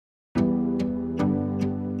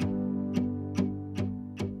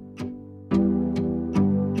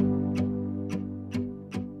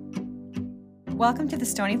Welcome to the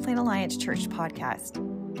Stony Plain Alliance Church podcast.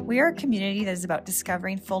 We are a community that is about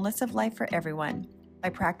discovering fullness of life for everyone by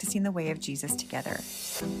practicing the way of Jesus together.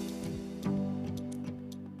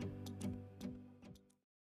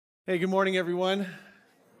 Hey, good morning, everyone.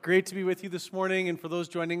 Great to be with you this morning, and for those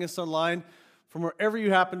joining us online, from wherever you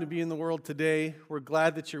happen to be in the world today, we're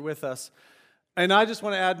glad that you're with us. And I just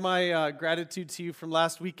want to add my gratitude to you from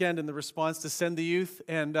last weekend and the response to Send the Youth.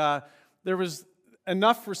 And there was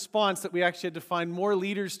enough response that we actually had to find more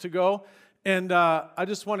leaders to go. And I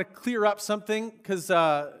just want to clear up something because,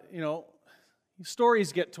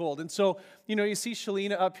 stories get told. And so, you see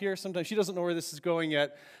Shalina up here. Sometimes she doesn't know where this is going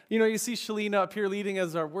yet. You see Shalina up here leading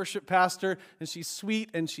as our worship pastor, and she's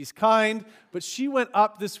sweet and she's kind. But she went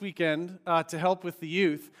up this weekend to help with the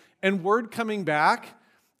youth. And word coming back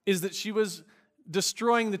is that she was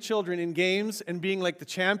destroying the children in games and being like the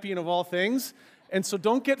champion of all things. And so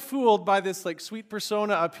don't get fooled by this like sweet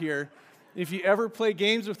persona up here. If you ever play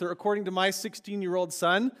games with her, according to my 16-year-old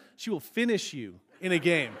son, she will finish you in a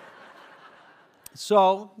game.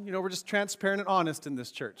 So, we're just transparent and honest in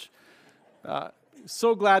this church.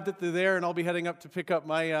 So glad that they're there, and I'll be heading up to pick up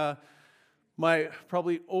my my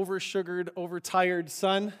probably over-sugared, overtired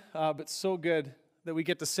son. But so good that we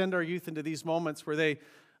get to send our youth into these moments where they,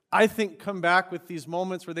 I think, come back with these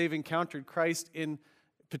moments where they've encountered Christ in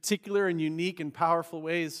particular and unique and powerful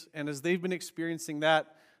ways. And as they've been experiencing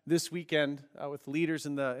that this weekend with leaders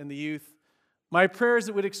in the youth, my prayer is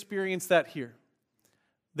that we'd experience that here.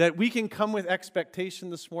 That we can come with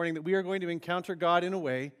expectation this morning that we are going to encounter God in a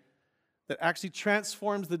way that actually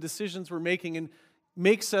transforms the decisions we're making and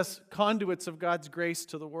makes us conduits of God's grace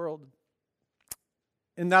to the world.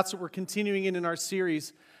 And that's what we're continuing in our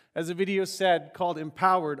series, as the video said, called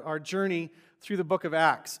Empowered, our journey through the book of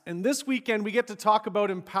Acts. And this weekend we get to talk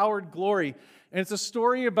about empowered glory. And it's a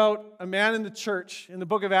story about a man in the church in the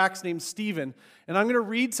book of Acts named Stephen. And I'm going to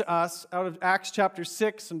read to us out of Acts chapter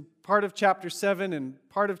 6 and part of chapter 7 and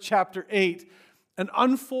part of chapter 8, an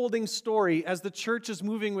unfolding story as the church is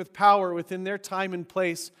moving with power within their time and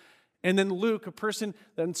place. And then Luke, a person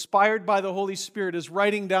that inspired by the Holy Spirit, is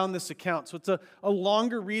writing down this account. So it's a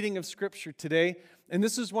longer reading of Scripture today. And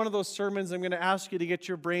this is one of those sermons I'm going to ask you to get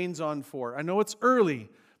your brains on for. I know it's early,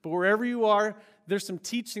 but wherever you are, there's some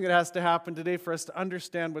teaching that has to happen today for us to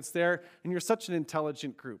understand what's there. And you're such an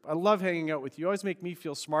intelligent group. I love hanging out with you. You always make me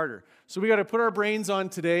feel smarter. So we got to put our brains on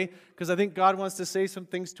today because I think God wants to say some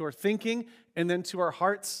things to our thinking and then to our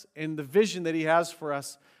hearts and the vision that He has for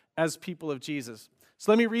us as people of Jesus.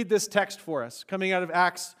 So let me read this text for us, coming out of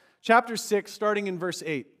Acts chapter 6, starting in verse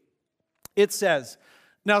 8. It says,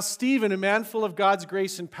 "Now Stephen, a man full of God's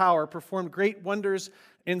grace and power, performed great wonders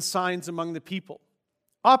and signs among the people.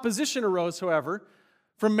 Opposition arose, however,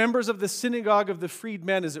 from members of the synagogue of the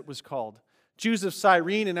freedmen, as it was called, Jews of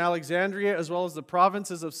Cyrene and Alexandria, as well as the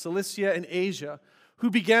provinces of Cilicia and Asia, who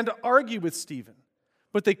began to argue with Stephen.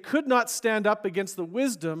 But they could not stand up against the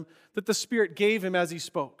wisdom that the Spirit gave him as he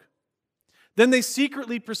spoke. Then they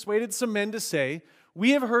secretly persuaded some men to say,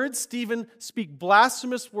 'We have heard Stephen speak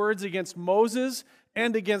blasphemous words against Moses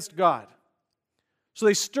and against God.' So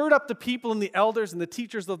they stirred up the people and the elders and the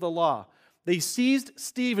teachers of the law. They seized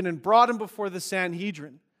Stephen and brought him before the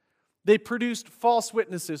Sanhedrin. They produced false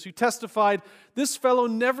witnesses who testified, 'This fellow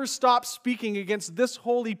never stopped speaking against this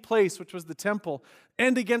holy place,' which was the temple,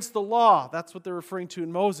 'and against the law,'" that's what they're referring to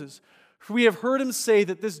in Moses. "For we have heard him say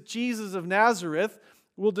that this Jesus of Nazareth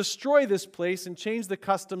will destroy this place and change the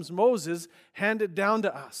customs Moses handed down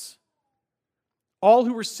to us." All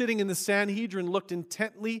who were sitting in the Sanhedrin looked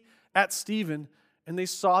intently at Stephen, and they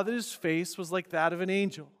saw that his face was like that of an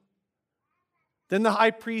angel. Then the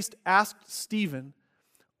high priest asked Stephen,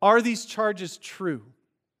 "Are these charges true?"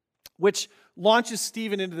 Which launches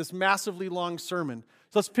Stephen into this massively long sermon.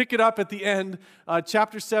 So let's pick it up at the end,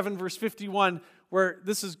 chapter 7, verse 51, where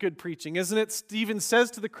this is good preaching, isn't it? Stephen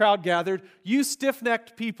says to the crowd gathered, "You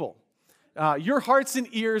stiff-necked people, your hearts and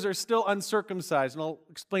ears are still uncircumcised." And I'll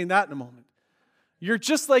explain that in a moment. "You're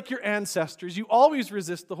just like your ancestors. You always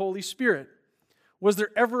resist the Holy Spirit. Was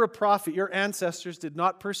there ever a prophet your ancestors did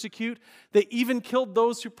not persecute? They even killed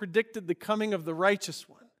those who predicted the coming of the righteous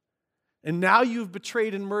one. And now you have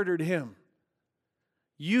betrayed and murdered him.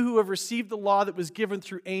 You who have received the law that was given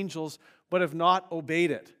through angels, but have not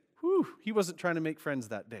obeyed it." Whew, he wasn't trying to make friends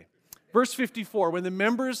that day. Verse 54, when the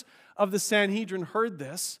members of the Sanhedrin heard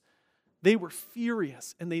this, they were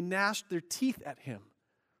furious and they gnashed their teeth at him.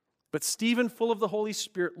 But Stephen, full of the Holy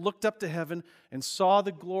Spirit, looked up to heaven and saw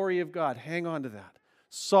the glory of God. Hang on to that.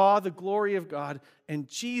 Saw the glory of God and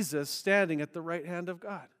Jesus standing at the right hand of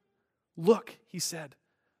God. "Look," he said,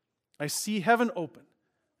 "I see heaven open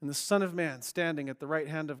and the Son of Man standing at the right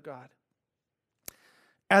hand of God."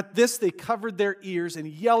 At this, they covered their ears, and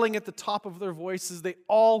yelling at the top of their voices, they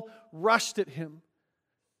all rushed at him.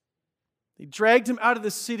 They dragged him out of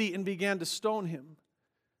the city and began to stone him.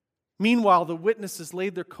 Meanwhile, the witnesses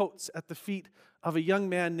laid their coats at the feet of a young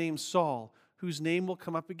man named Saul, whose name will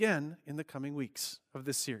come up again in the coming weeks of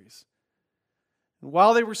this series. And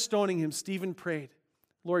while they were stoning him, Stephen prayed,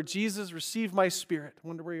 Lord Jesus, receive my spirit. I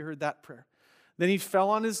wonder where you heard that prayer. Then he fell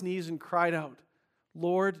on his knees and cried out,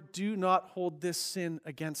 Lord, do not hold this sin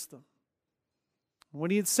against them. When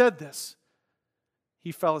he had said this,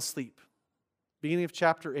 he fell asleep. Beginning of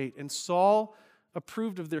chapter 8. And Saul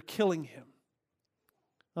approved of their killing him.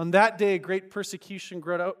 On that day, a great persecution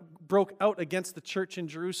broke out against the church in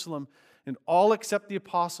Jerusalem, and all except the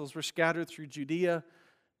apostles were scattered through Judea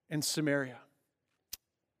and Samaria.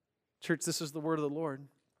 Church, this is the word of the Lord.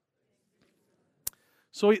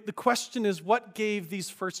 So the question is, what gave these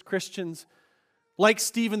first Christians, like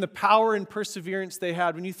Stephen, the power and perseverance they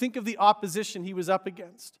had? When you think of the opposition he was up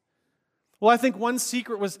against. Well, I think one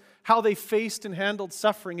secret was how they faced and handled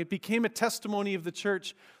suffering. It became a testimony of the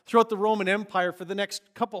church throughout the Roman Empire for the next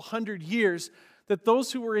couple hundred years that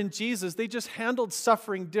those who were in Jesus, they just handled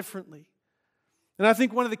suffering differently. And I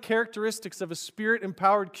think one of the characteristics of a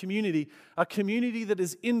Spirit-empowered community, a community that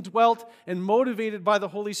is indwelt and motivated by the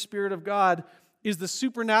Holy Spirit of God, is the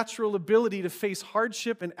supernatural ability to face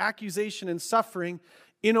hardship and accusation and suffering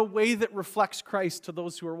in a way that reflects Christ to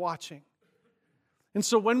those who are watching. And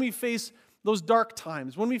so when we face those dark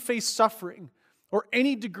times, when we face suffering or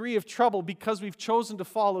any degree of trouble because we've chosen to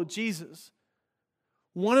follow Jesus,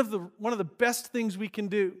 one of the best things we can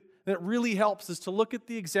do that really helps is to look at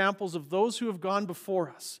the examples of those who have gone before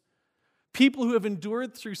us, people who have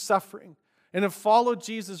endured through suffering and have followed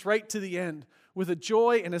Jesus right to the end with a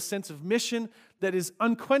joy and a sense of mission that is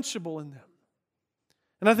unquenchable in them.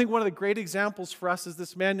 And I think one of the great examples for us is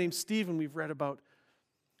this man named Stephen we've read about,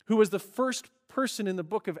 who was the first person in the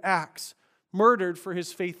book of Acts murdered for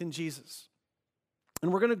his faith in Jesus.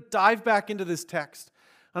 And we're going to dive back into this text.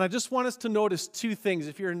 And I just want us to notice two things.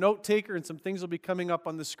 If you're a note taker, and some things will be coming up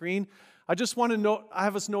on the screen, I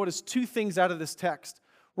have us notice two things out of this text.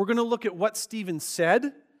 We're going to look at what Stephen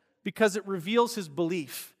said because it reveals his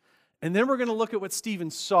belief. And then we're going to look at what Stephen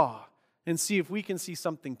saw and see if we can see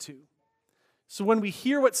something too. So when we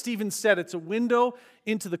hear what Stephen said, it's a window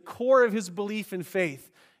into the core of his belief and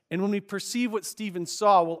faith. And when we perceive what Stephen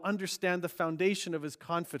saw, we'll understand the foundation of his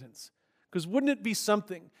confidence. Because wouldn't it be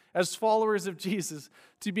something, as followers of Jesus,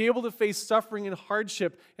 to be able to face suffering and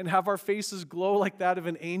hardship and have our faces glow like that of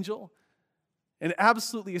an angel? And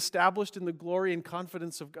absolutely established in the glory and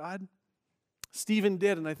confidence of God? Stephen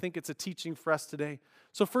did, and I think it's a teaching for us today.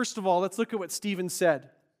 So first of all, let's look at what Stephen said.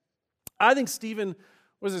 I think Stephen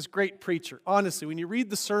was this great preacher. Honestly, when you read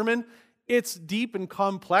the sermon, it's deep and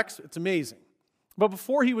complex. It's amazing. But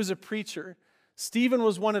before he was a preacher, Stephen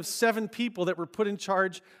was one of 7 people that were put in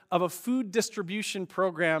charge of a food distribution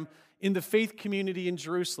program in the faith community in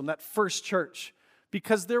Jerusalem, that first church,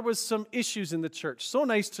 because there was some issues in the church. So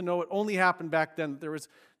nice to know it only happened back then. There was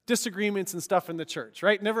disagreements and stuff in the church,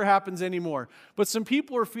 right? Never happens anymore. But some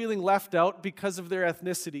people were feeling left out because of their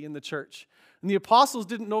ethnicity in the church. And the apostles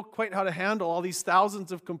didn't know quite how to handle all these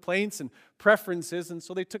thousands of complaints and preferences, and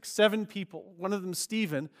so they took 7 people, one of them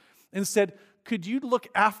Stephen, and said, could you look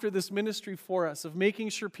after this ministry for us of making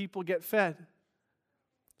sure people get fed?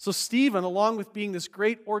 So Stephen, along with being this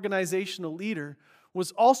great organizational leader,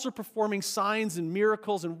 was also performing signs and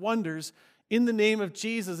miracles and wonders in the name of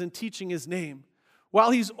Jesus and teaching his name.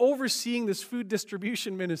 While he's overseeing this food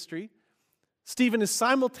distribution ministry, Stephen is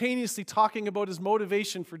simultaneously talking about his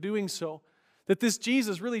motivation for doing so, that this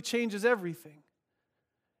Jesus really changes everything.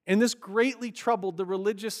 And this greatly troubled the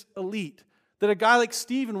religious elite, that a guy like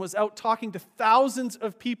Stephen was out talking to thousands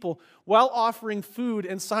of people while offering food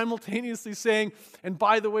and simultaneously saying, and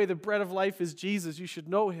by the way, the bread of life is Jesus, you should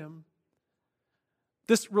know him.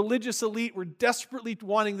 This religious elite were desperately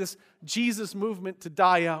wanting this Jesus movement to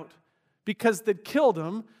die out because they'd killed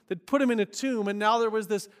him, they'd put him in a tomb, and now there was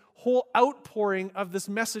this whole outpouring of this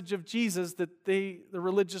message of Jesus that the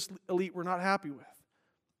religious elite were not happy with.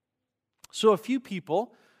 So a few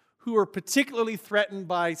people who were particularly threatened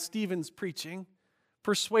by Stephen's preaching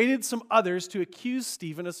persuaded some others to accuse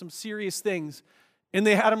Stephen of some serious things, and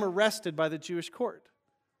they had him arrested by the Jewish court.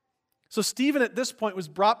 So Stephen at this point was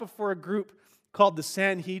brought before a group called the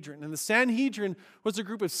Sanhedrin. And the Sanhedrin was a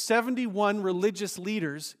group of 71 religious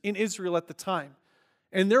leaders in Israel at the time.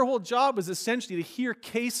 And their whole job was essentially to hear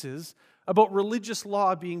cases about religious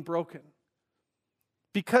law being broken.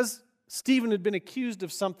 Because Stephen had been accused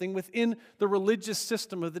of something within the religious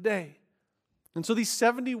system of the day. And so these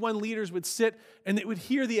 71 leaders would sit and they would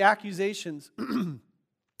hear the accusations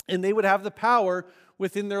And they would have the power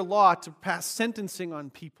within their law to pass sentencing on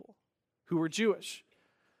people who were Jewish.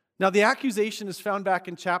 Now, the accusation is found back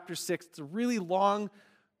in chapter 6. It's a really long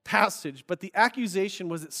passage, but the accusation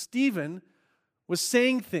was that Stephen was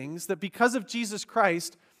saying things that because of Jesus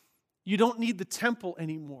Christ, you don't need the temple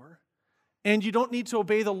anymore. And you don't need to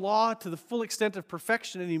obey the law to the full extent of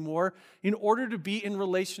perfection anymore in order to be in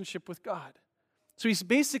relationship with God. So he's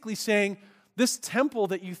basically saying, this temple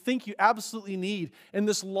that you think you absolutely need and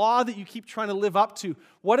this law that you keep trying to live up to,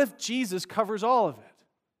 what if Jesus covers all of it?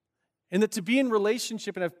 And that to be in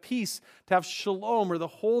relationship and have peace, to have shalom or the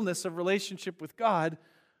wholeness of relationship with God,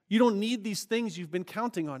 you don't need these things you've been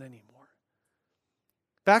counting on anymore.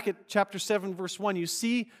 Back at chapter 7, verse 1, you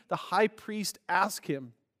see the high priest ask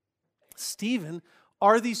him, Stephen,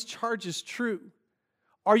 are these charges true?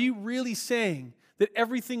 Are you really saying that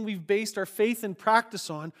everything we've based our faith and practice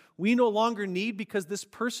on, we no longer need because this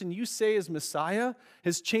person you say is Messiah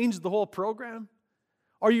has changed the whole program?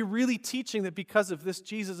 Are you really teaching that because of this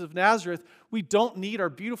Jesus of Nazareth, we don't need our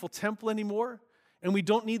beautiful temple anymore and we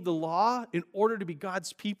don't need the law in order to be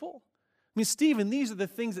God's people? I mean, Stephen, these are the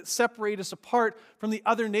things that separate us apart from the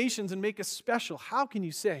other nations and make us special. How can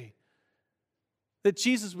you say that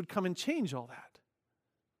Jesus would come and change all that?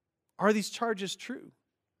 Are these charges true?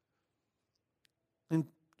 And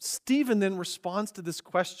Stephen then responds to this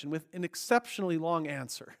question with an exceptionally long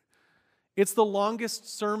answer. It's the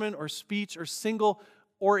longest sermon or speech or single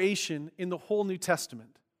oration in the whole New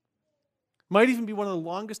Testament. Might even be one of the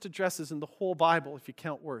longest addresses in the whole Bible if you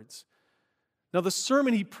count words. Now, the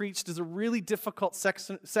sermon he preached is a really difficult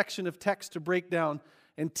section of text to break down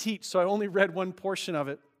and teach, so I only read one portion of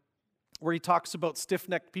it where he talks about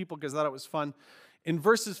stiff-necked people because I thought it was fun. In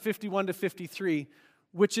verses 51 to 53,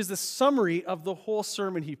 which is a summary of the whole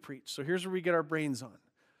sermon he preached. So here's where we get our brains on.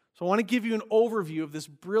 So I want to give you an overview of this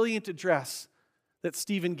brilliant address that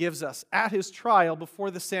Stephen gives us at his trial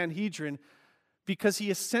before the Sanhedrin, because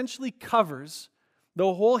he essentially covers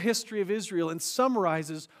the whole history of Israel and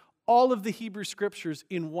summarizes all of the Hebrew Scriptures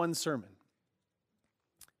in one sermon.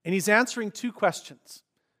 And he's answering two questions.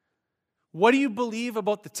 What do you believe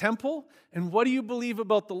about the temple, and what do you believe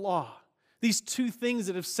about the law? These two things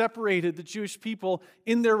that have separated the Jewish people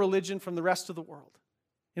in their religion from the rest of the world,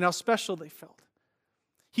 and how special they felt.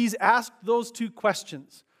 He's asked those two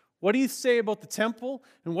questions. What do you say about the temple,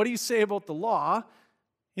 and what do you say about the law?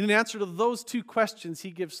 In an answer to those two questions,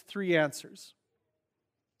 he gives three answers.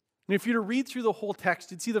 And if you were to read through the whole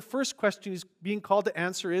text, you'd see the first question he's being called to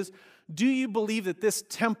answer is, do you believe that this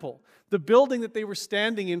temple, the building that they were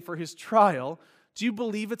standing in for his trial, do you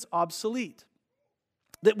believe it's obsolete?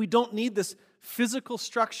 That we don't need this physical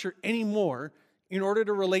structure anymore in order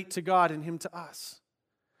to relate to God and him to us?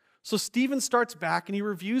 So Stephen starts back and he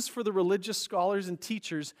reviews for the religious scholars and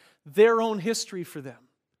teachers their own history for them.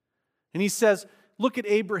 And he says, look at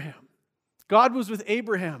Abraham. God was with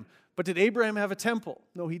Abraham, but did Abraham have a temple?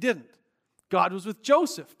 No, he didn't. God was with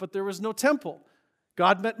Joseph, but there was no temple.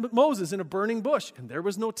 God met Moses in a burning bush, and there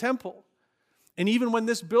was no temple. And even when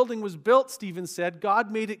this building was built, Stephen said,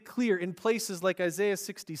 God made it clear in places like Isaiah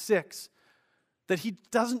 66 that he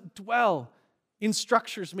doesn't dwell in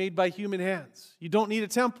structures made by human hands. You don't need a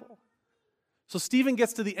temple. So Stephen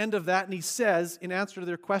gets to the end of that and he says, in answer to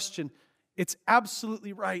their question, it's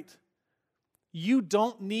absolutely right. You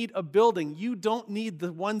don't need a building. You don't need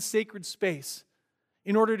the one sacred space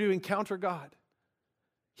in order to encounter God.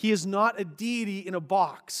 He is not a deity in a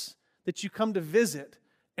box that you come to visit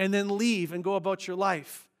and then leave and go about your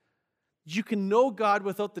life. You can know God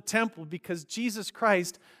without the temple because Jesus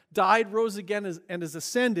Christ died, rose again, and has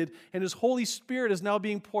ascended, and his Holy Spirit is now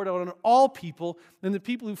being poured out on all people, and the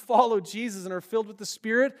people who follow Jesus and are filled with the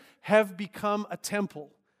Spirit have become a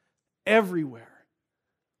temple everywhere.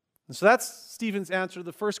 And so that's Stephen's answer to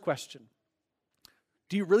the first question.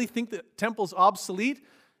 Do you really think the temple's obsolete?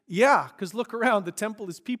 Yeah, because look around, the temple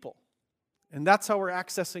is people. And that's how we're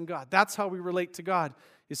accessing God. That's how we relate to God,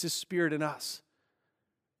 is his Spirit in us.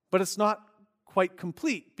 But it's not quite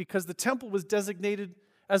complete because the temple was designated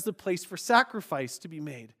as the place for sacrifice to be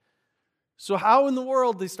made. So how in the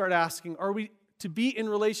world, they start asking, are we to be in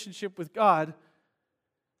relationship with God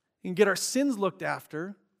and get our sins looked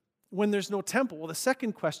after when there's no temple? Well, the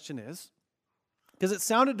second question is, because it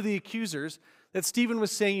sounded to the accusers that Stephen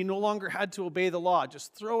was saying you no longer had to obey the law,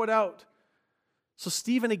 just throw it out. So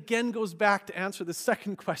Stephen again goes back to answer the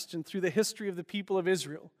second question through the history of the people of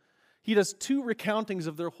Israel. He does two recountings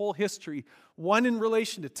of their whole history, one in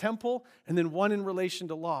relation to temple and then one in relation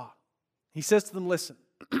to law. He says to them, listen,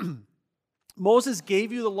 Moses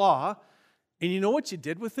gave you the law, and you know what you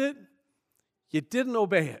did with it? You didn't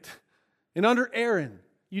obey it. And under Aaron,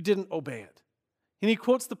 you didn't obey it. And he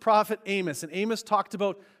quotes the prophet Amos, and Amos talked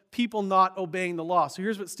about people not obeying the law. So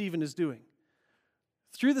here's what Stephen is doing.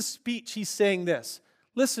 Through the speech, he's saying this.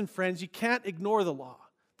 Listen, friends, you can't ignore the law.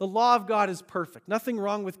 The law of God is perfect. Nothing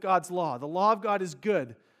wrong with God's law. The law of God is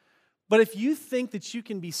good. But if you think that you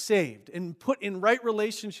can be saved and put in right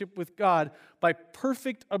relationship with God by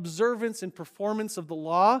perfect observance and performance of the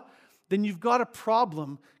law, then you've got a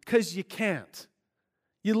problem because you can't.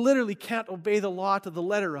 You literally can't obey the law to the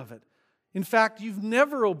letter of it. In fact, you've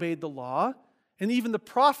never obeyed the law, and even the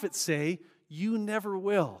prophets say you never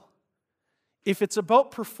will. If it's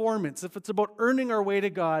about performance, if it's about earning our way to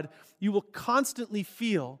God, you will constantly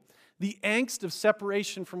feel the angst of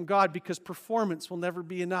separation from God because performance will never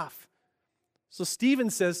be enough. So Stephen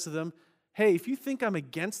says to them, hey, if you think I'm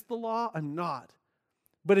against the law, I'm not.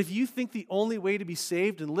 But if you think the only way to be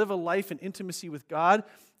saved and live a life in intimacy with God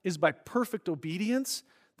is by perfect obedience,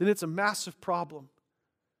 then it's a massive problem.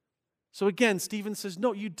 So again, Stephen says,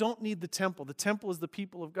 no, you don't need the temple. The temple is the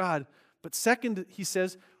people of God. But second, he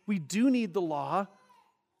says, we do need the law.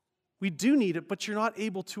 We do need it, but you're not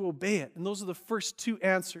able to obey it. And those are the first two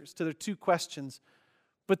answers to their two questions.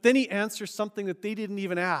 But then he answers something that they didn't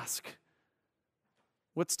even ask.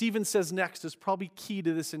 What Stephen says next is probably key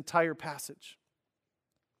to this entire passage.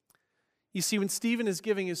 You see, when Stephen is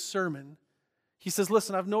giving his sermon, he says,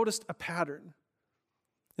 listen, I've noticed a pattern.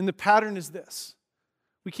 And the pattern is this.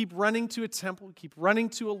 We keep running to a temple, we keep running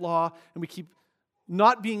to a law, and we keep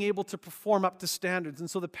not being able to perform up to standards. And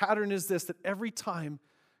so the pattern is this, that every time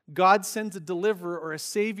God sends a deliverer or a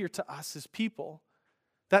savior to us as people,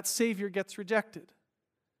 that savior gets rejected.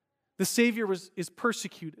 The savior is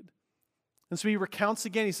persecuted. And so he recounts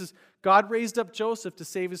again, he says, God raised up Joseph to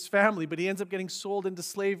save his family, but he ends up getting sold into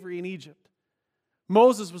slavery in Egypt.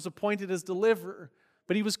 Moses was appointed as deliverer,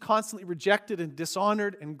 but he was constantly rejected and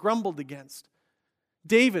dishonored and grumbled against.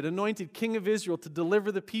 David, anointed king of Israel to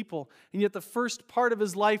deliver the people, and yet the first part of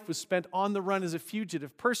his life was spent on the run as a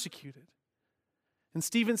fugitive, persecuted. And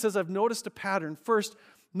Stephen says, I've noticed a pattern. First,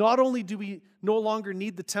 not only do we no longer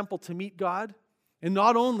need the temple to meet God, and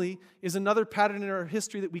not only is another pattern in our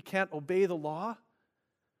history that we can't obey the law,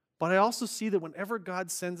 but I also see that whenever God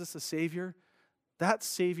sends us a Savior, that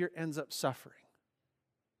Savior ends up suffering.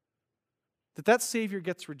 That Savior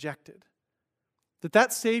gets rejected.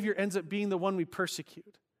 That Savior ends up being the one we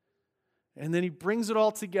persecute. And then he brings it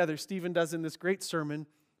all together, Stephen does in this great sermon,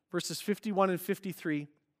 verses 51 and 53.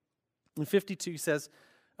 And 52 says,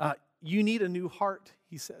 you need a new heart,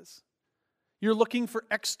 he says. You're looking for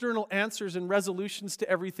external answers and resolutions to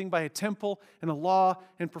everything by a temple and a law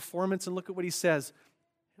and performance. And look at what he says.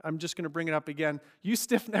 I'm just going to bring it up again. You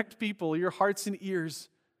stiff-necked people, your hearts and ears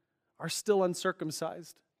are still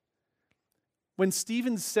uncircumcised. When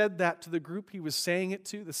Stephen said that to the group he was saying it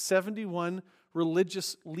to, the 71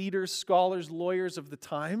 religious leaders, scholars, lawyers of the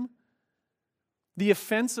time, the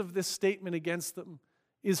offense of this statement against them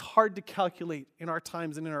is hard to calculate in our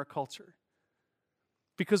times and in our culture.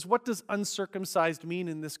 Because what does uncircumcised mean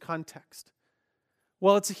in this context?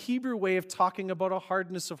 Well, it's a Hebrew way of talking about a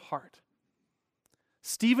hardness of heart.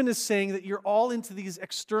 Stephen is saying that you're all into these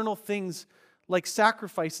external things like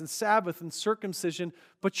sacrifice and Sabbath and circumcision,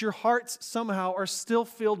 but your hearts somehow are still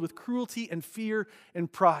filled with cruelty and fear and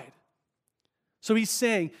pride. So he's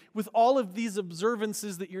saying, with all of these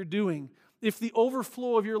observances that you're doing, if the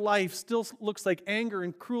overflow of your life still looks like anger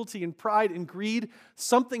and cruelty and pride and greed,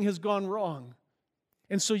 something has gone wrong.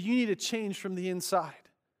 And so you need a change from the inside.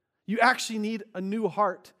 You actually need a new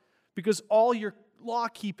heart because all your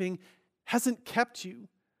law-keeping hasn't kept you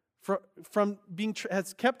from being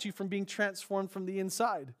transformed from the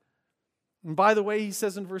inside. And by the way, he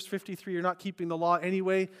says in verse 53, you're not keeping the law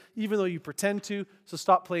anyway, even though you pretend to, so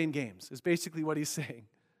stop playing games, is basically what he's saying.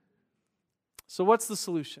 So what's the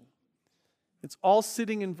solution? It's all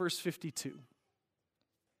sitting in verse 52.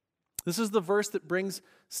 This is the verse that brings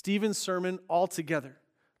Stephen's sermon all together.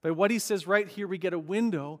 By what he says right here, we get a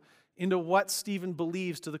window into what Stephen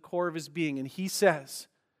believes to the core of his being. And he says,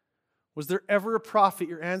 was there ever a prophet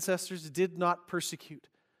your ancestors did not persecute?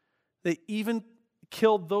 They even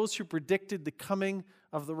killed those who predicted the coming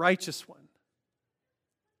of the righteous one.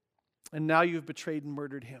 And now you have betrayed and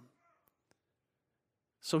murdered him.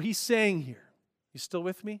 So he's saying here, you still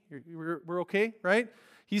with me? We're okay, right?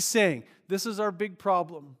 He's saying, this is our big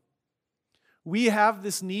problem. We have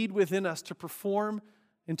this need within us to perform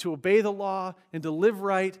and to obey the law and to live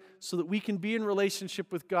right so that we can be in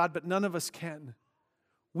relationship with God, but none of us can.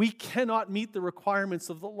 We cannot meet the requirements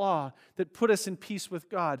of the law that put us in peace with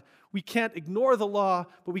God. We can't ignore the law,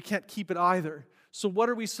 but we can't keep it either. So what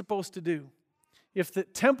are we supposed to do? If the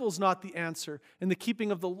temple's not the answer and the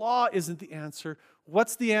keeping of the law isn't the answer,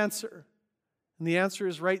 what's the answer? And the answer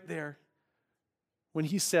is right there when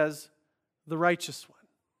he says, the righteous one.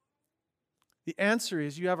 The answer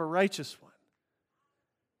is you have a righteous one.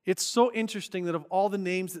 It's so interesting that of all the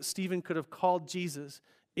names that Stephen could have called Jesus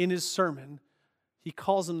in his sermon, he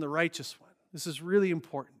calls him the righteous one. This is really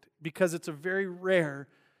important because it's a very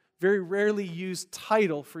rarely used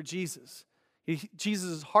title for Jesus. Jesus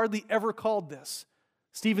is hardly ever called this.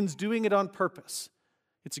 Stephen's doing it on purpose.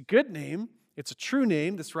 It's a good name. It's a true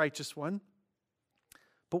name, this righteous one.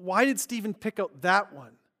 But why did Stephen pick out that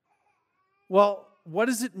one? Well, what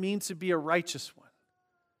does it mean to be a righteous one?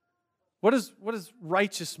 What does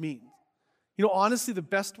righteous mean? You know, honestly, the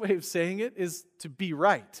best way of saying it is to be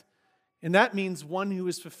right. And that means one who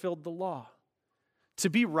has fulfilled the law. To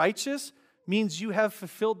be righteous means you have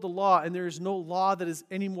fulfilled the law and there is no law that is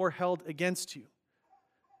anymore held against you.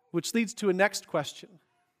 Which leads to a next question.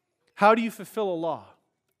 How do you fulfill a law?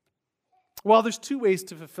 Well, there's two ways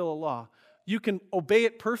to fulfill a law. You can obey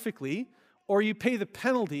it perfectly, or you pay the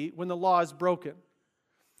penalty when the law is broken.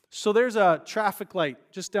 So there's a traffic light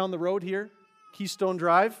just down the road here, Keystone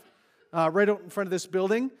Drive, right out in front of this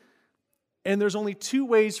building. And there's only two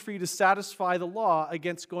ways for you to satisfy the law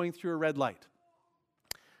against going through a red light.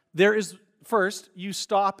 There is, first, you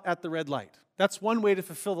stop at the red light. That's one way to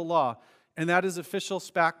fulfill the law. And that is official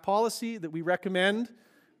SPAC policy that we recommend.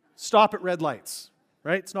 Stop at red lights,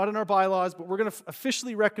 right? It's not in our bylaws, but we're going to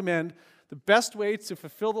officially recommend the best way to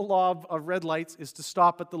fulfill the law of red lights is to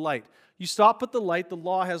stop at the light. You stop at the light, the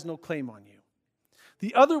law has no claim on you.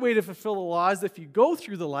 The other way to fulfill the law is if you go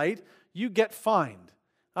through the light, you get fined.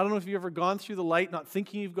 I don't know if you've ever gone through the light, not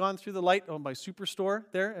thinking you've gone through the light, owned by Superstore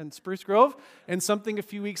there in Spruce Grove, and something a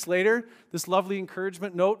few weeks later, this lovely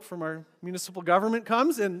encouragement note from our municipal government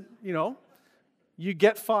comes and, you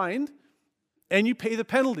get fined and you pay the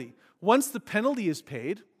penalty. Once the penalty is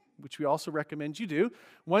paid, which we also recommend you do,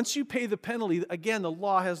 once you pay the penalty, again, the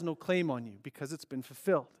law has no claim on you because it's been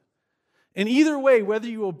fulfilled. And either way, whether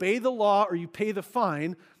you obey the law or you pay the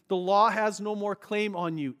fine, the law has no more claim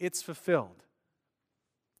on you. It's fulfilled.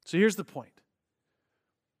 So here's the point.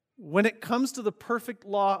 When it comes to the perfect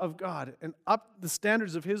law of God and up the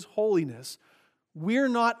standards of His holiness, we're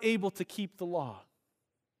not able to keep the law.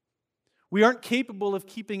 We aren't capable of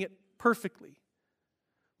keeping it perfectly.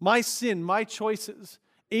 My sin, my choices,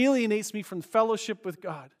 alienates me from fellowship with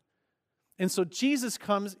God. And so Jesus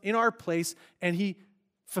comes in our place and He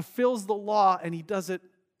fulfills the law, and He does it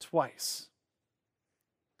twice.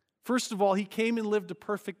 First of all, He came and lived a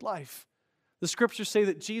perfect life. The scriptures say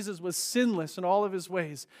that Jesus was sinless in all of His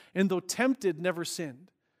ways, and though tempted, never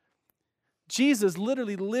sinned. Jesus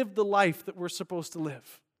literally lived the life that we're supposed to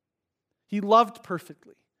live. He loved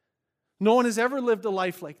perfectly. No one has ever lived a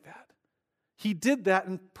life like that. He did that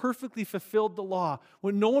and perfectly fulfilled the law.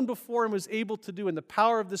 What no one before Him was able to do in the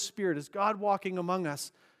power of the Spirit as God walking among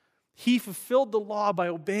us, He fulfilled the law by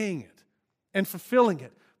obeying it and fulfilling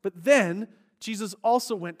it. But then, Jesus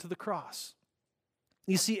also went to the cross.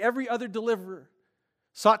 You see, every other deliverer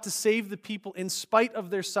sought to save the people in spite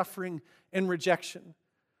of their suffering and rejection.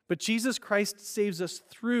 But Jesus Christ saves us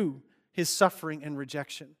through His suffering and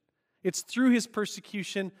rejection. It's through His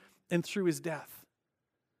persecution and through His death.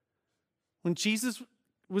 When Jesus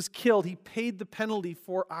was killed, He paid the penalty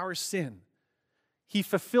for our sin. He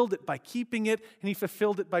fulfilled it by keeping it, and He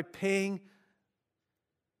fulfilled it by paying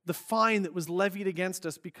the fine that was levied against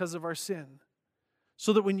us because of our sin.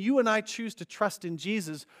 So that when you and I choose to trust in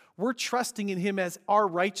Jesus, we're trusting in Him as our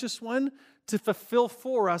righteous one to fulfill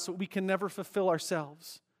for us what we can never fulfill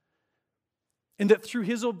ourselves. And that through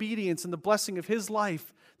His obedience and the blessing of His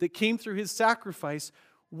life that came through His sacrifice,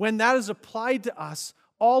 when that is applied to us,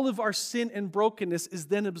 all of our sin and brokenness is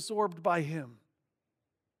then absorbed by Him.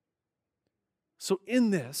 So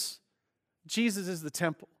in this, Jesus is the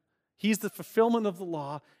temple. He's the fulfillment of the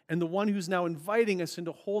law and the one who's now inviting us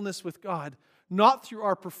into wholeness with God, not through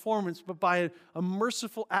our performance, but by a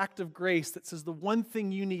merciful act of grace that says the one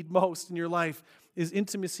thing you need most in your life is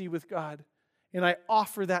intimacy with God. And I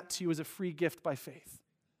offer that to you as a free gift by faith.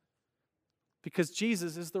 Because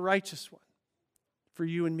Jesus is the righteous one for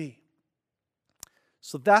you and me.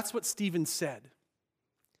 So that's what Stephen said.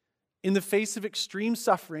 In the face of extreme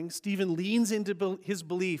suffering, Stephen leans into his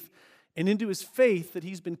belief and into his faith that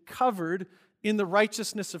he's been covered in the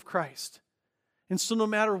righteousness of Christ. And so no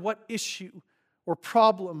matter what issue or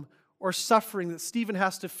problem or suffering that Stephen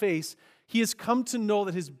has to face, he has come to know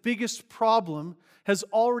that his biggest problem has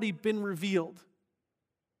already been revealed.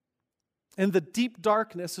 And the deep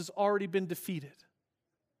darkness has already been defeated.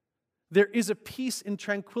 There is a peace and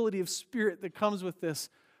tranquility of spirit that comes with this,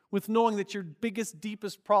 with knowing that your biggest,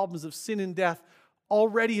 deepest problems of sin and death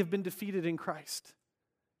already have been defeated in Christ.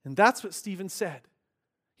 And that's what Stephen said.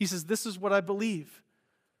 He says, this is what I believe.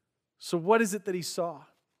 So what is it that he saw?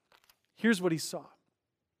 Here's what he saw.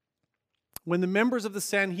 When the members of the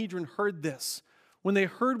Sanhedrin heard this, when they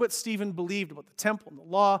heard what Stephen believed about the temple and the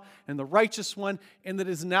law and the righteous one, and that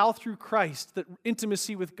it is now through Christ that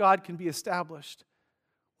intimacy with God can be established,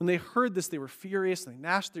 when they heard this, they were furious and they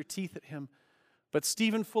gnashed their teeth at him. But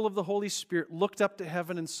Stephen, full of the Holy Spirit, looked up to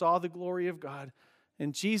heaven and saw the glory of God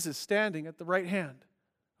and Jesus standing at the right hand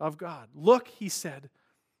of God. Look, he said,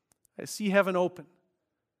 I see heaven open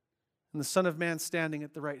and the Son of Man standing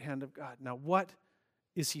at the right hand of God. Now, what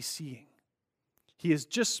is he seeing? He has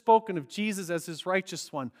just spoken of Jesus as his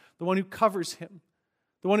righteous one, the one who covers him,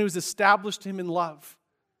 the one who has established him in love.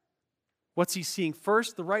 What's he seeing?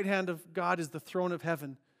 First, the right hand of God is the throne of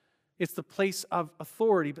heaven. It's the place of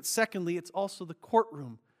authority. But secondly, it's also the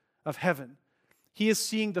courtroom of heaven. He is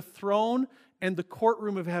seeing the throne and the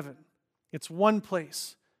courtroom of heaven. It's one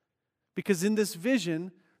place. Because in this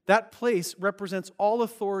vision, that place represents all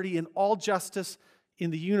authority and all justice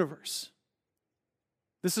in the universe.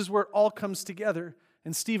 This is where it all comes together,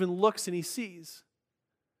 and Stephen looks and he sees.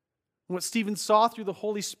 And what Stephen saw through the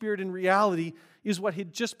Holy Spirit in reality is what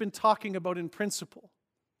he'd just been talking about in principle.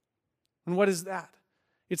 And what is that?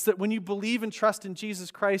 It's that when you believe and trust in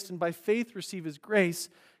Jesus Christ and by faith receive his grace,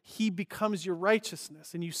 he becomes your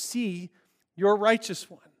righteousness, and you see your righteous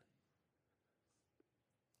one.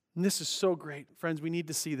 And this is so great. Friends, we need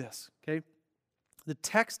to see this, okay? The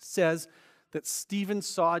text says that Stephen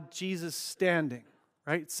saw Jesus standing,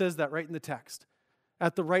 right? It says that right in the text,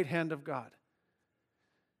 at the right hand of God.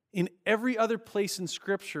 In every other place in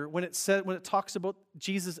Scripture, when it talks about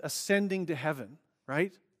Jesus ascending to heaven,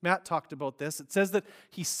 right? Matt talked about this. It says that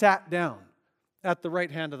he sat down at the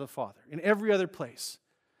right hand of the Father in every other place.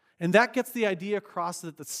 And that gets the idea across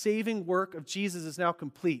that the saving work of Jesus is now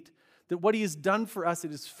complete, that what he has done for us,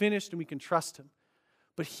 it is finished and we can trust him.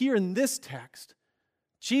 But here in this text,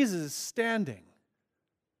 Jesus is standing.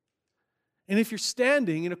 And if you're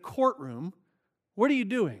standing in a courtroom, what are you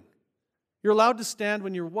doing? You're allowed to stand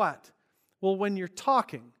when you're what? Well, when you're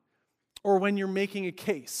talking or when you're making a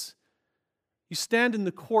case. You stand in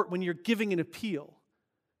the court when you're giving an appeal.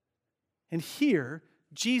 And here,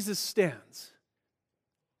 Jesus stands.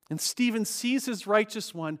 And Stephen sees his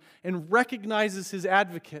righteous one and recognizes his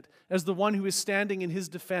advocate as the one who is standing in his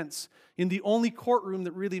defense in the only courtroom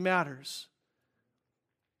that really matters.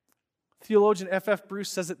 Theologian F.F. Bruce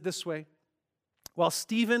says it this way: while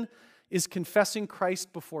Stephen is confessing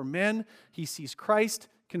Christ before men, he sees Christ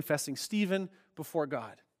confessing Stephen before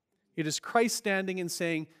God. It is Christ standing and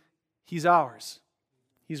saying, he's ours.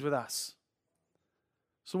 He's with us.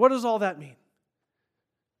 So what does all that mean?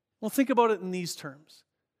 Well, think about it in these terms.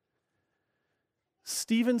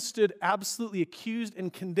 Stephen stood absolutely accused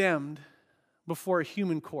and condemned before a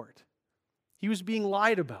human court. He was being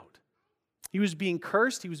lied about. He was being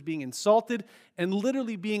cursed. He was being insulted and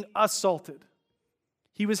literally being assaulted.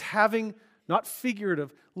 He was having, not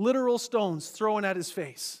figurative, literal stones thrown at his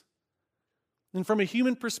face. And from a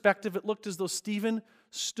human perspective, it looked as though Stephen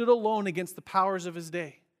stood alone against the powers of his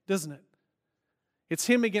day, doesn't it? It's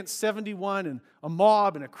him against 71 and a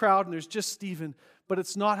mob and a crowd, and there's just Stephen. But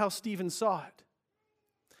it's not how Stephen saw it.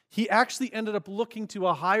 He actually ended up looking to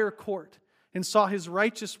a higher court and saw his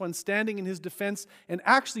righteous one standing in his defense and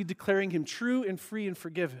actually declaring him true and free and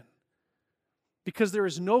forgiven. Because there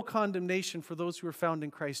is no condemnation for those who are found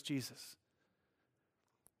in Christ Jesus.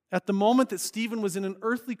 At the moment that Stephen was in an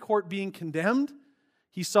earthly court being condemned,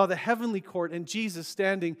 he saw the heavenly court and Jesus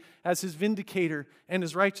standing as his vindicator and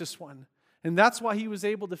his righteous one. And that's why he was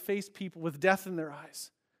able to face people with death in their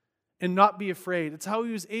eyes and not be afraid. It's how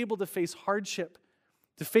he was able to face hardship,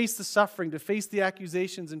 to face the suffering, to face the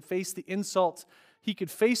accusations and face the insults. He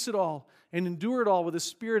could face it all and endure it all with a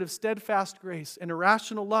spirit of steadfast grace and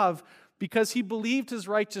irrational love, because he believed his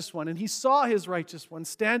righteous one and he saw his righteous one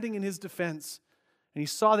standing in his defense. And he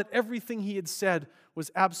saw that everything he had said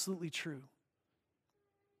was absolutely true.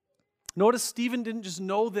 Notice Stephen didn't just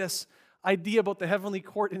know this idea about the heavenly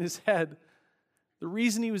court in his head. The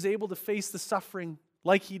reason he was able to face the suffering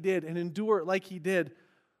like he did and endure it like he did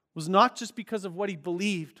was not just because of what he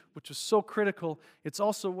believed, which was so critical, it's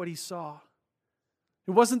also what he saw.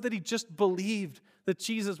 It wasn't that he just believed that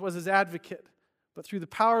Jesus was his advocate, but through the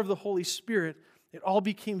power of the Holy Spirit, it all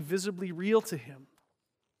became visibly real to him.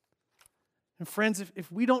 And friends,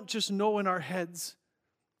 if we don't just know in our heads,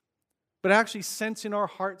 but actually sense in our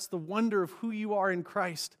hearts the wonder of who you are in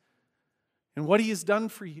Christ and what he has done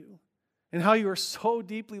for you and how you are so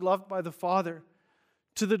deeply loved by the Father,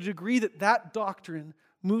 to the degree that that doctrine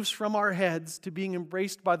moves from our heads to being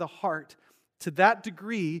embraced by the heart, to that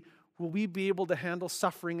degree will we be able to handle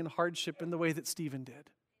suffering and hardship in the way that Stephen did.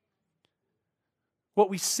 What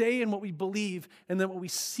we say and what we believe, and then what we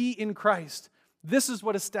see in Christ, this is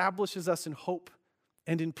what establishes us in hope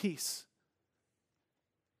and in peace.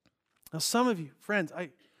 Now, some of you, friends,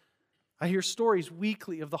 I hear stories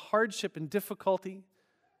weekly of the hardship and difficulty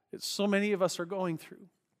that so many of us are going through.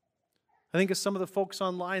 I think of some of the folks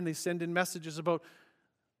online, they send in messages about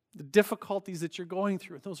the difficulties that you're going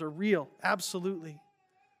through. Those are real, absolutely.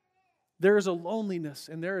 There is a loneliness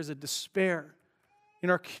and there is a despair in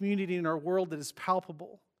our community, in our world that is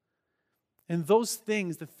palpable. And those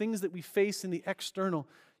things, the things that we face in the external,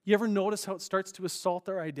 you ever notice how it starts to assault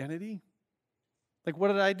our identity? Like, what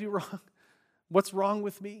did I do wrong? What's wrong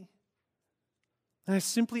with me? And I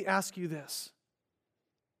simply ask you this.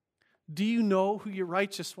 Do you know who your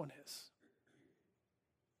righteous one is?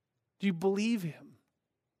 Do you believe him?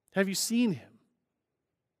 Have you seen him?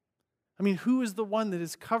 I mean, who is the one that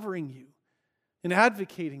is covering you and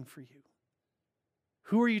advocating for you?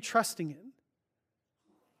 Who are you trusting in?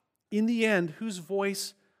 In the end, whose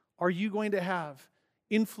voice are you going to have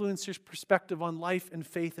influence your perspective on life and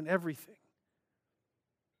faith and everything?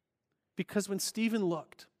 Because when Stephen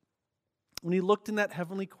looked, when he looked in that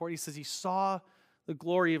heavenly court, he says he saw the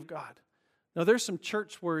glory of God. Now, there's some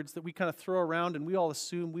church words that we kind of throw around and we all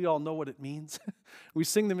assume we all know what it means. We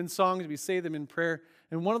sing them in songs, we say them in prayer,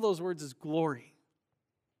 and one of those words is glory.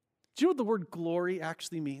 Do you know what the word glory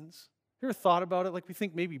actually means? You ever thought about it? Like we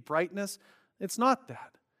think maybe brightness. It's not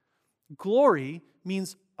that. Glory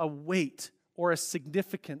means a weight or a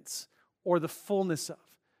significance or the fullness of.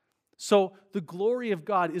 So the glory of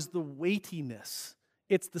God is the weightiness.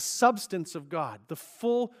 It's the substance of God, the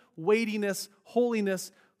full weightiness,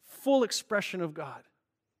 holiness, full expression of God.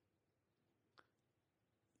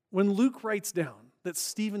 When Luke writes down that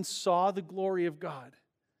Stephen saw the glory of God,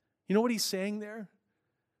 you know what he's saying there?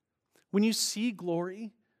 When you see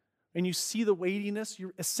glory and you see the weightiness,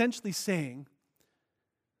 you're essentially saying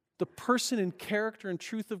the person and character and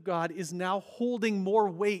truth of God is now holding more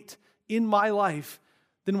weight in my life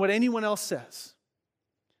than what anyone else says.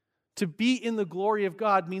 To be in the glory of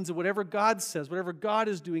God means that whatever God says, whatever God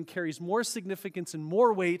is doing, carries more significance and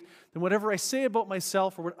more weight than whatever I say about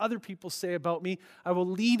myself or what other people say about me. I will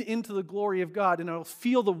lead into the glory of God, and I will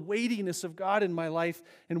feel the weightiness of God in my life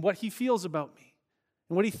and what he feels about me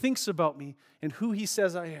and what he thinks about me and who he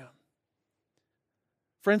says I am.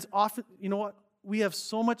 Friends, often, you know what? We have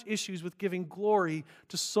so much issues with giving glory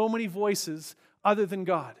to so many voices other than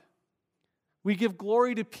God. We give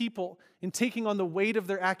glory to people in taking on the weight of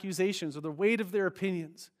their accusations or the weight of their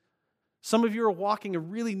opinions. Some of you are walking a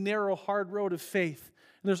really narrow, hard road of faith,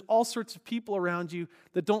 and there's all sorts of people around you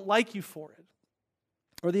that don't like you for it,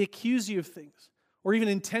 or they accuse you of things, or even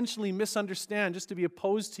intentionally misunderstand just to be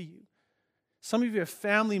opposed to you. Some of you have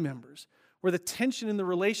family members where the tension in the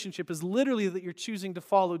relationship is literally that you're choosing to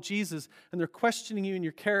follow Jesus, and they're questioning you in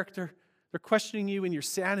your character, they're questioning you in your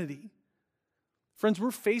sanity. Friends,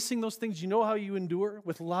 we're facing those things. You know how you endure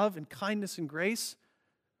with love and kindness and grace?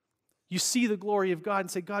 You see the glory of God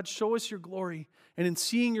and say, God, show us your glory. And in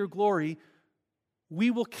seeing your glory,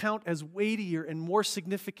 we will count as weightier and more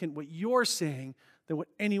significant what you're saying than what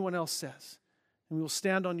anyone else says. And we will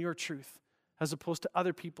stand on your truth as opposed to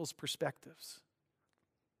other people's perspectives.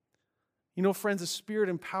 You know, friends, a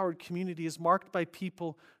spirit-empowered community is marked by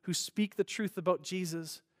people who speak the truth about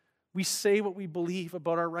Jesus. We say what we believe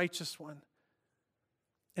about our righteous one,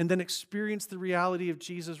 and then experience the reality of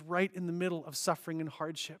Jesus right in the middle of suffering and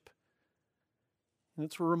hardship. And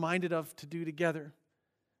that's what we're reminded of to do together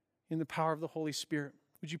in the power of the Holy Spirit.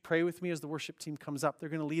 Would you pray with me as the worship team comes up? They're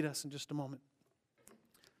going to lead us in just a moment.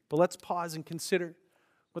 But let's pause and consider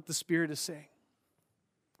what the Spirit is saying.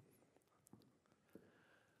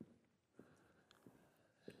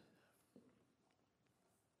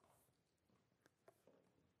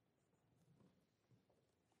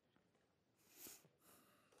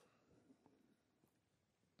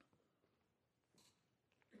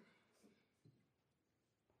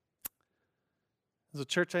 As a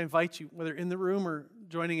church, I invite you, whether in the room or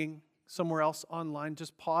joining somewhere else online,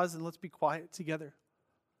 just pause and let's be quiet together.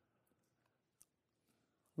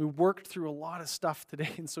 We worked through a lot of stuff today,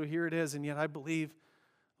 and so here it is, and yet I believe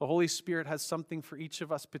the Holy Spirit has something for each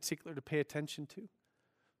of us particular to pay attention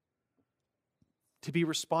to be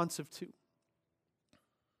responsive to.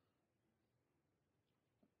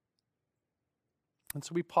 And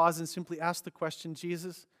so we pause and simply ask the question,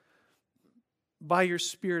 Jesus, by your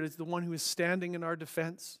Spirit, is the one who is standing in our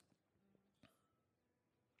defense.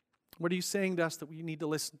 What are you saying to us that we need to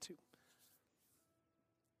listen to?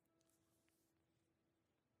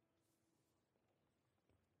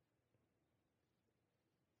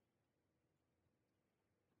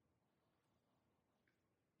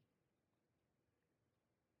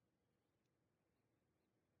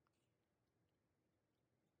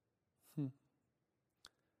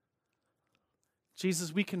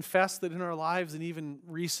 Jesus, we confess that in our lives and even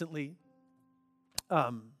recently,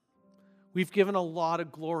 we've given a lot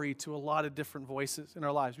of glory to a lot of different voices in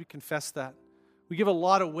our lives. We confess that. We give a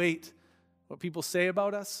lot of weight what people say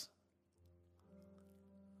about us.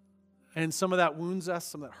 And some of that wounds us,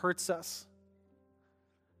 some of that hurts us.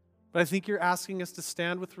 But I think you're asking us to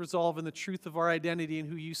stand with resolve in the truth of our identity and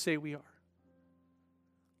who you say we are.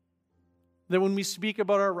 That when we speak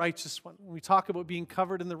about our righteous one, when we talk about being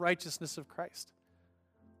covered in the righteousness of Christ,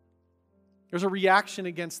 there's a reaction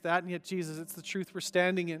against that, and yet, Jesus, it's the truth we're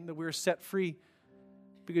standing in, that we're set free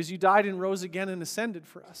because you died and rose again and ascended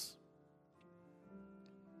for us.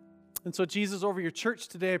 And so, Jesus, over your church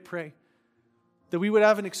today, I pray that we would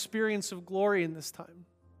have an experience of glory in this time,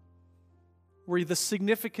 where the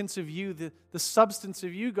significance of you, the substance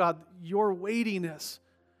of you, God, your weightiness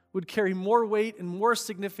would carry more weight and more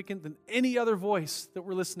significant than any other voice that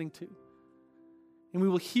we're listening to. And we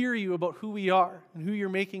will hear you about who we are and who you're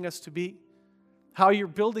making us to be, how you're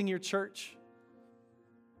building your church.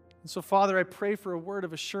 And so, Father, I pray for a word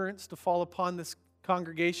of assurance to fall upon this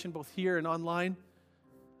congregation, both here and online.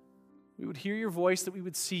 We would hear your voice, that we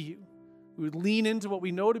would see you. We would lean into what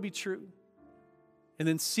we know to be true, and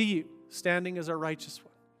then see you standing as our righteous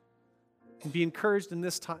one. And be encouraged in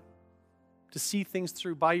this time to see things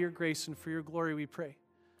through by your grace and for your glory, we pray.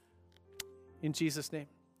 In Jesus' name,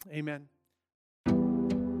 amen.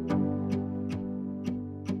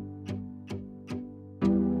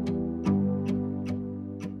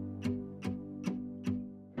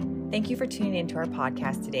 Thank you for tuning into our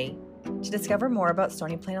podcast today. To discover more about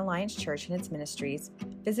Stony Plain Alliance Church and its ministries,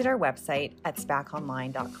 visit our website at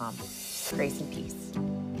spaconline.com. Grace and peace.